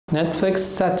Netflix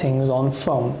settings on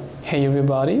phone. Hey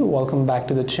everybody, welcome back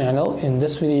to the channel. In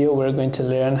this video we're going to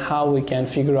learn how we can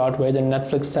figure out where the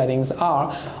Netflix settings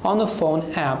are on the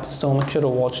phone app, so make sure to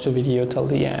watch the video till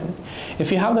the end.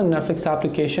 If you have the Netflix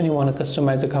application, you want to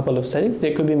customize a couple of settings.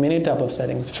 There could be many type of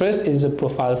settings. First is the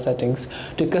profile settings.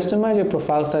 To customize your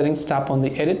profile settings, tap on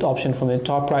the edit option from the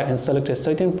top right and select a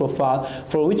certain profile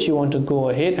for which you want to go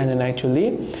ahead and then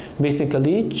actually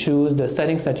basically choose the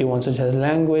settings that you want, such as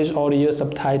language, audio,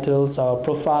 subtitles,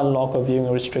 profile lock, or viewing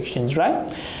restrictions. Right?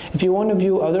 If you want to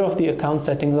view other of the account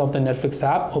settings of the Netflix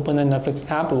app, open the Netflix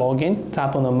app, log in,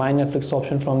 tap on the My Netflix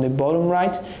option from the bottom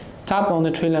right, tap on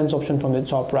the three lines option from the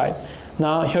top right.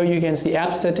 Now here you can see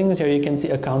app settings, here you can see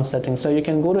account settings. So you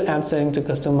can go to app settings to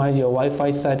customize your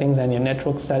Wi-Fi settings and your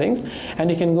network settings,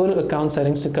 and you can go to account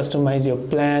settings to customize your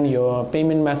plan, your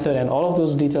payment method, and all of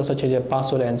those details such as your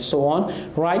password and so on,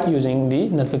 right, using the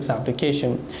Netflix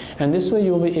application. And this way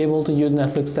you'll be able to use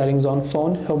Netflix settings on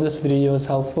phone. Hope this video is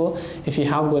helpful. If you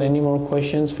have got any more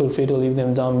questions, feel free to leave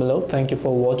them down below. Thank you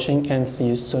for watching and see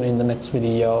you soon in the next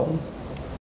video.